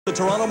The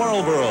Toronto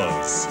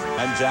Marlboros.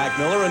 I'm Jack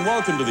Miller, and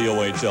welcome to the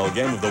OHL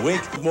Game of the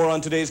Week. More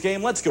on today's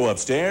game. Let's go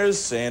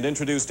upstairs and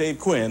introduce Dave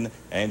Quinn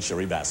and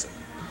Sherry Bassett.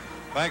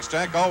 Thanks,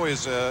 Jack.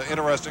 Always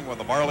interesting when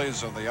the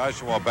Marlies and the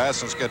Oshawa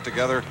Bassets get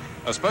together,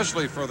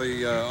 especially for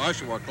the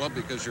Oshawa club,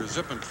 because you're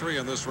zipping free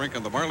in this rink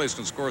and the Marlies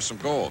can score some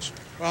goals.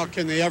 Well,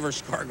 can they ever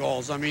score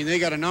goals? I mean, they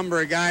got a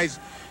number of guys.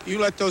 You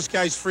let those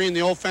guys free in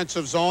the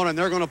offensive zone, and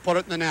they're going to put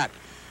it in the net.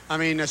 I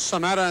mean,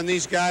 Sameta and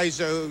these guys,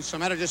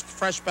 Sameta just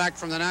fresh back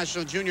from the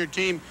national junior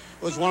team,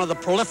 was one of the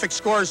prolific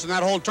scorers in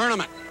that whole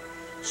tournament.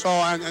 So,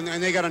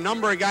 and they got a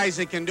number of guys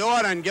that can do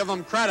it, and give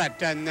them credit.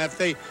 And if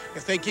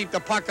they keep the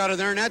puck out of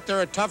their net,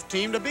 they're a tough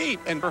team to beat.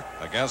 And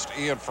against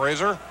Ian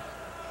Fraser.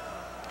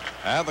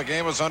 And the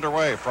game is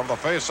underway. From the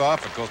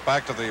face-off, it goes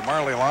back to the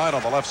Marley line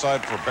on the left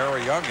side for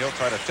Barry Young. He'll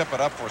try to tip it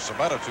up for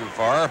Sameta too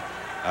far.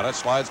 And it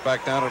slides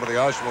back down into the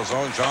Oshawa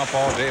zone.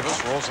 Jean-Paul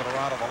Davis rolls it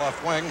around on the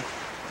left wing.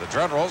 The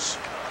Generals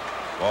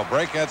will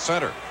break at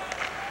center.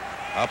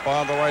 Up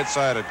on the right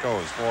side it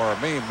goes for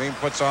Meem. Meem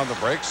puts on the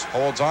brakes,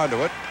 holds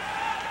onto it,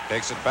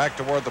 takes it back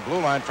toward the blue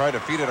line, tried to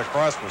feed it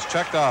across, was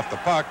checked off the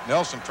puck.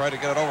 Nelson tried to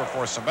get it over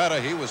for Sameta.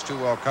 He was too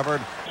well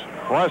covered.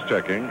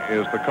 Cross-checking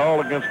is the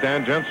call against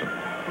Dan Jensen.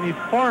 The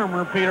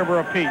former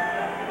Peterborough Pete.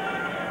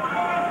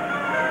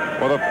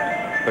 Well,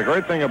 the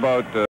great thing about